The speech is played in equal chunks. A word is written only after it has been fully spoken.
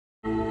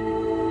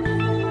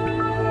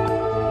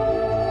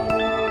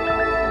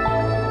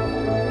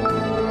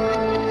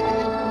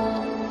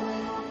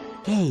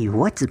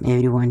What's up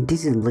everyone,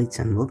 this is Blitz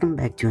and welcome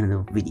back to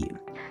another video.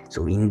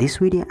 So in this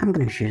video I'm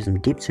gonna share some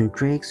tips and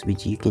tricks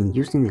which you can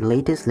use in the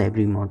latest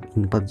library mode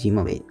in PUBG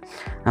Mobile.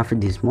 After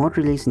this mode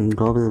released in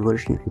global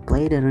version, I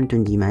played around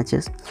 20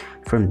 matches.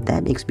 From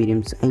that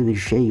experience I will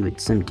share you with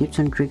some tips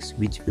and tricks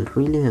which will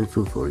really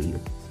helpful for you.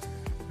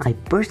 I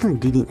personally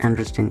didn't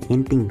understand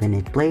anything when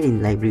I played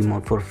in library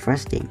mode for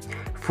first time.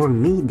 For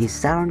me, the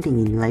surrounding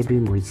in library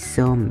mode is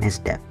so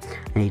messed up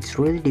and it's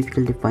really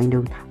difficult to find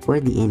out where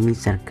the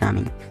enemies are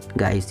coming.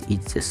 Guys,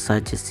 it's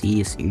such a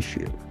serious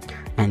issue.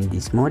 And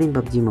this mod in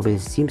PUBG Mobile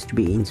seems to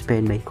be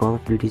inspired by Call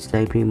of Duty's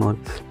library mode.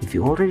 If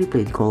you already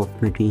played Call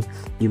of Duty,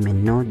 you may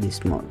know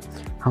this mod.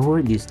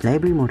 However, this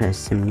library mode has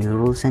some new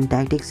rules and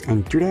tactics,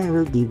 and today I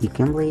will give the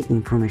complete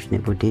information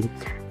about it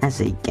as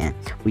I can,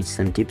 with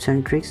some tips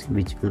and tricks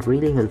which will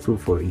really helpful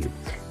for you.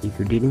 If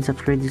you didn't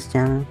subscribe this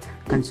channel,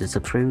 consider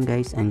subscribing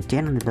guys and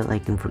turn on the bell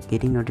icon for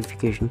getting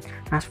notification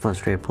as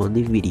fast as I upload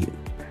the video.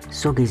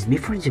 So guys,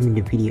 before jumping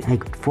the video, I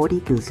got 40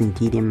 kills in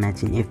TDM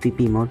match in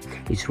FPP mode.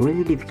 It's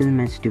really difficult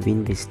match to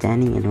win by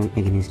standing alone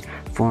against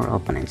 4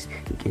 opponents.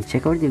 You can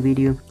check out the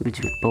video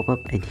which will pop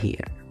up at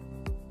here.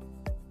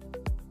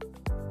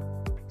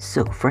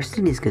 So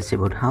firstly discuss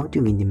about how to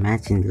win the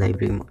match in the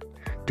library mode.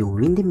 To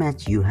win the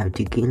match you have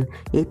to kill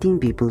 18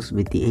 people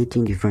with the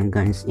 18 different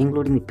guns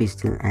including the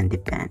pistol and the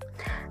pan.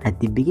 At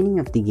the beginning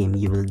of the game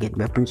you will get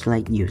weapons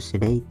like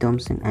USD,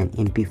 Thompson and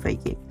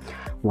MP5K.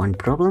 One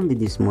problem with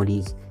this mode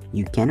is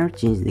you cannot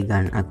change the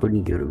gun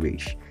according to your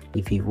wish.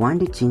 If you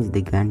want to change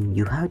the gun,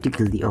 you have to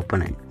kill the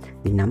opponent.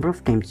 The number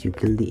of times you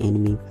kill the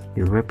enemy,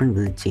 your weapon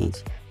will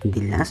change. In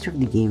the last of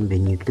the game,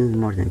 when you kill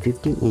more than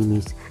 15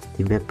 enemies,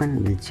 the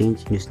weapon will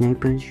change into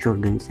snipers,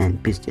 shotguns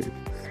and pistols.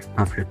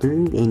 After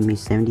killing the enemy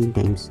 17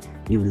 times,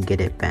 you will get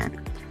a pan.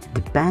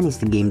 The pan is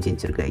the game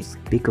changer guys,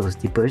 because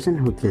the person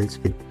who kills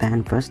with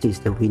pan first is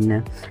the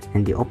winner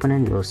and the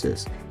opponent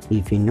loses.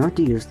 If you know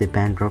to use the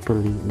pan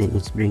properly, then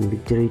it's bring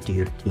victory to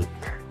your team.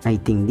 I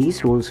think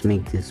these rules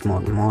make this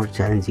mod more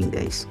challenging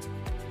guys.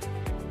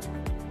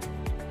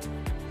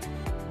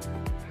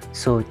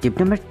 So tip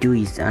number 2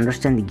 is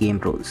understand the game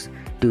rules.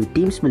 Two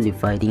teams will be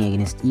fighting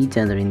against each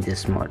other in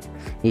this mod.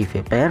 If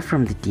a player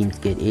from the teams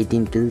get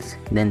 18 kills,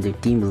 then the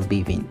team will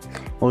be win.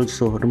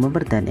 Also remember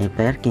that a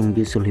player can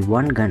use only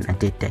one gun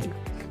at a time.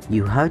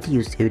 You have to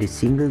use every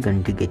single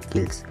gun to get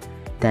kills.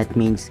 That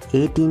means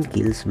 18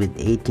 kills with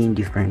 18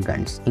 different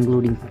guns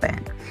including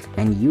pan,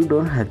 and you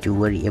don't have to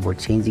worry about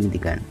changing the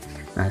gun.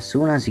 As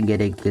soon as you get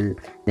a kill,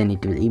 then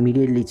it will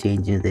immediately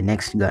change into the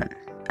next gun.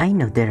 I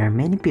know there are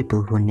many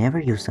people who never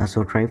use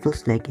assault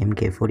rifles like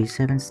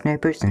MK47,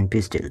 snipers and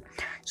pistol.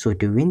 So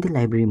to win the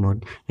library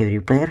mode, every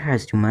player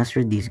has to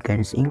master these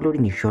guns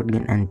including the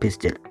shotgun and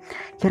pistol.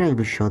 Here I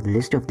will show the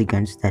list of the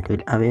guns that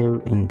will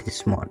available in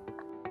this mod.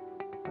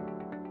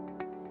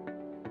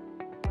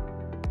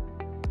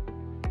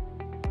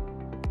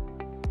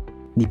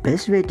 The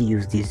best way to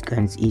use these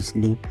guns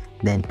easily,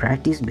 then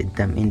practice with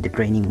them in the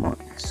training mode.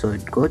 So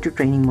go to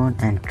training mode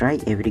and try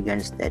every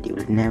guns that you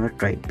will never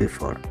tried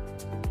before.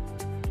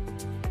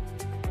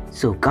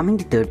 So coming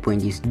to third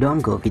point is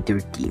don't go with your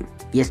team.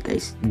 Yes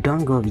guys,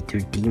 don't go with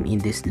your team in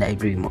this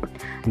library mode,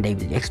 and I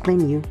will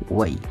explain you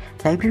why.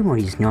 Library mode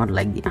is not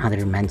like the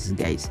other matches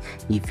guys.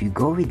 If you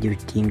go with your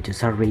team to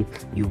survive,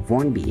 you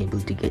won't be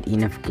able to get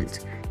enough kills.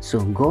 So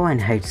go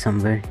and hide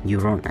somewhere, you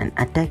run and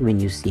attack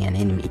when you see an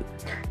enemy.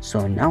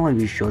 So now I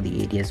will show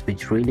the areas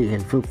which really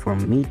helpful for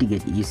me to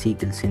get easy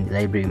kills in the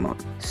library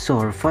mode. So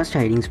our first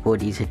hiding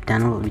spot is a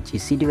tunnel which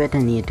is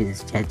situated near to the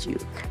statue.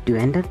 To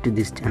enter to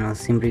this tunnel,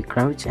 simply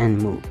crouch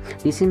and move.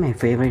 This is my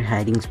favorite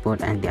hiding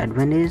spot, and the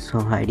advantage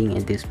of hiding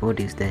at this spot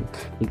is that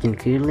you can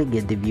clearly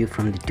get the view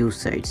from the two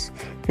sides.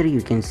 Here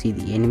you can see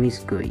the enemies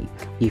going.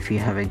 If you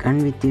have a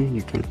gun with you,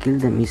 you can kill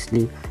them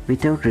easily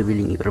without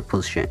revealing your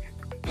position.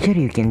 Here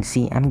you can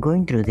see I'm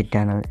going through the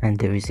tunnel and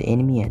there is an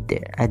enemy out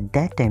there. At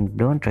that time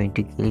don't try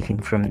to kill him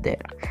from there.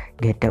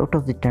 Get out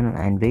of the tunnel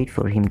and wait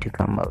for him to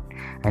come out.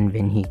 And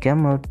when he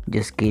come out,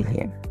 just kill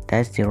him.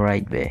 That's the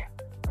right way.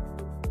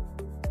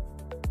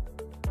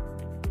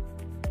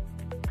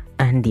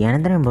 And the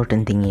another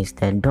important thing is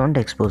that don't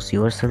expose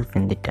yourself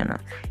in the tunnel.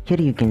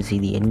 Here you can see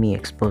the enemy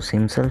expose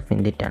himself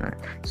in the tunnel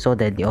so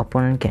that the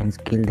opponent can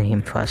kill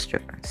him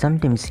faster.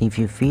 Sometimes if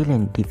you feel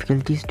any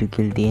difficulties to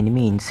kill the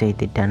enemy inside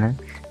the tunnel,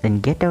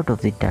 then get out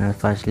of the tunnel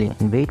fastly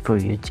and wait for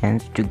your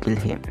chance to kill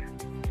him.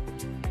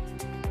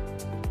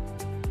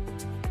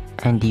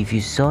 And if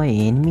you saw an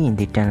enemy in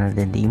the tunnel,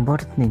 then the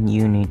important thing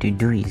you need to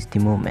do is the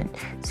movement.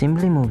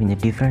 Simply move in the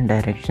different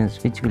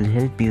directions which will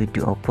help you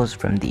to oppose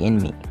from the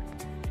enemy.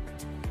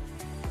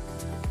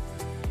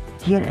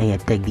 Here I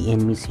attack the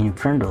enemies in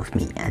front of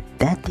me. At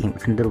that time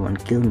another one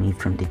killed me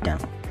from the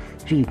tunnel.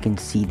 Here you can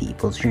see the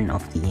position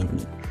of the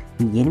enemy.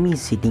 The enemy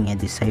is sitting at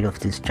the side of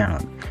this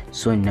tunnel.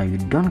 So now you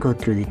don't go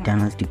through the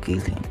tunnel to kill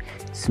him.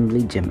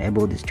 Simply jump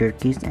above the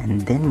staircase and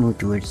then move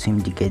towards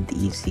him to get the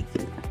easy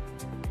kill.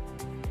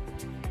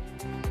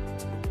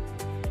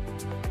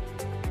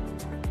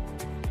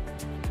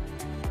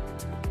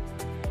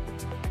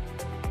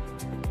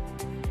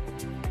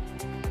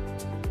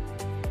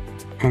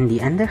 And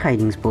the other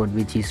hiding spot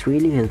which is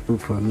really helpful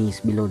for me is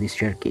below the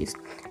staircase.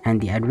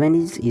 And the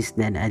advantage is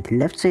that at the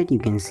left side you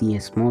can see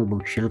a small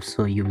bookshelf,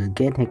 so you will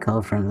get a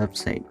cover from left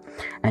side.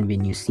 And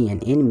when you see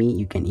an enemy,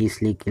 you can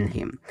easily kill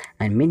him.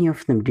 And many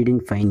of them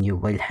didn't find you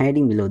while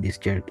hiding below the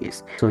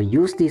staircase. So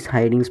use this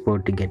hiding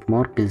spot to get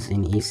more kills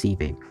in easy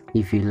way.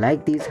 If you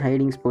like these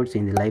hiding spots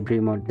in the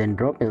library mode, then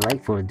drop a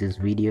like for this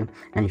video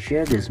and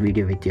share this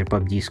video with your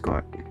PUBG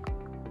squad.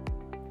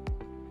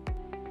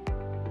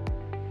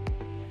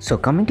 So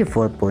coming to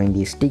fourth point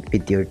is stick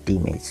with your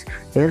teammates.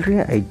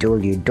 Earlier I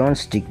told you don't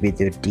stick with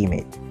your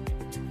teammate.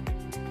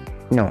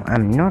 No,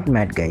 I'm not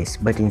mad guys,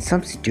 but in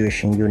some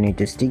situation you need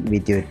to stick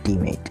with your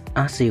teammate.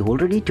 As I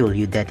already told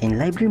you that in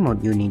library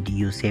mode you need to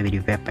use every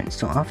weapon.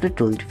 So after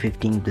 12 to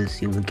 15 kills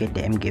you will get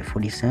the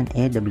MK47,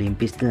 AWM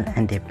pistol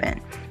and a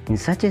pen. In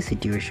such a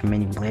situation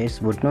many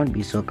players would not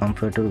be so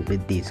comfortable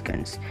with these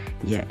guns.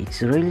 Yeah,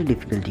 it's really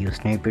difficult to use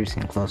snipers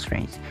in close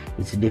range.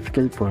 It's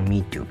difficult for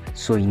me too.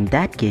 So in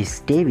that case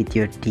stay with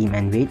your team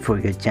and wait for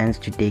your chance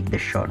to take the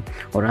shot,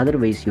 or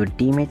otherwise your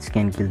teammates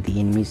can kill the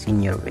enemies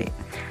in your way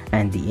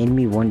and the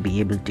enemy won't be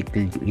able to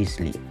kill you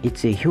easily.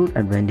 It's a huge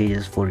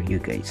advantage for you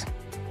guys.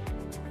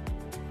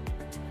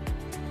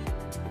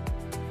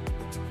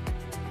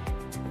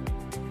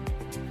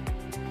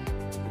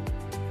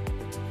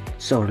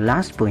 So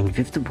last point,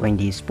 fifth point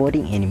is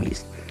spotting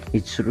enemies.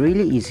 It's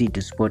really easy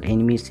to spot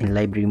enemies in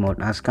library mode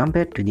as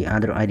compared to the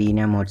other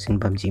arena modes in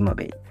PUBG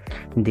Mobile.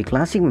 In the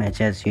classic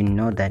matches, you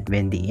know that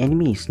when the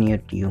enemy is near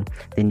to you,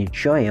 then it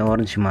shows an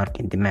orange mark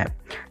in the map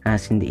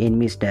as in the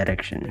enemy's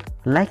direction.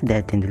 Like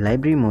that in the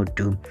library mode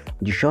too,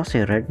 it shows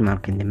a red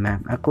mark in the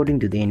map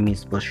according to the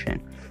enemy's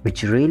position,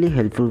 which is really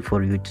helpful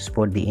for you to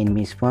spot the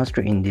enemies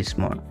faster in this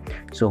mode.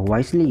 So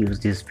wisely use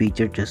this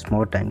feature to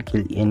spot and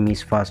kill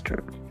enemies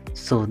faster.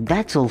 So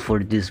that's all for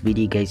this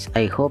video guys.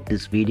 I hope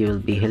this video will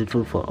be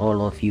helpful for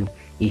all of you.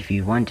 If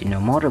you want to know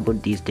more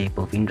about these type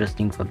of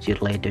interesting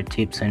PUBG related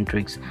tips and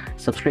tricks,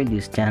 subscribe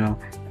this channel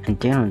and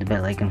turn on the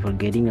bell icon for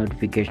getting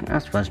notification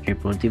as fast as I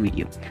upload the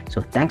video.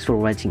 So thanks for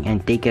watching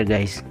and take care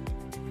guys.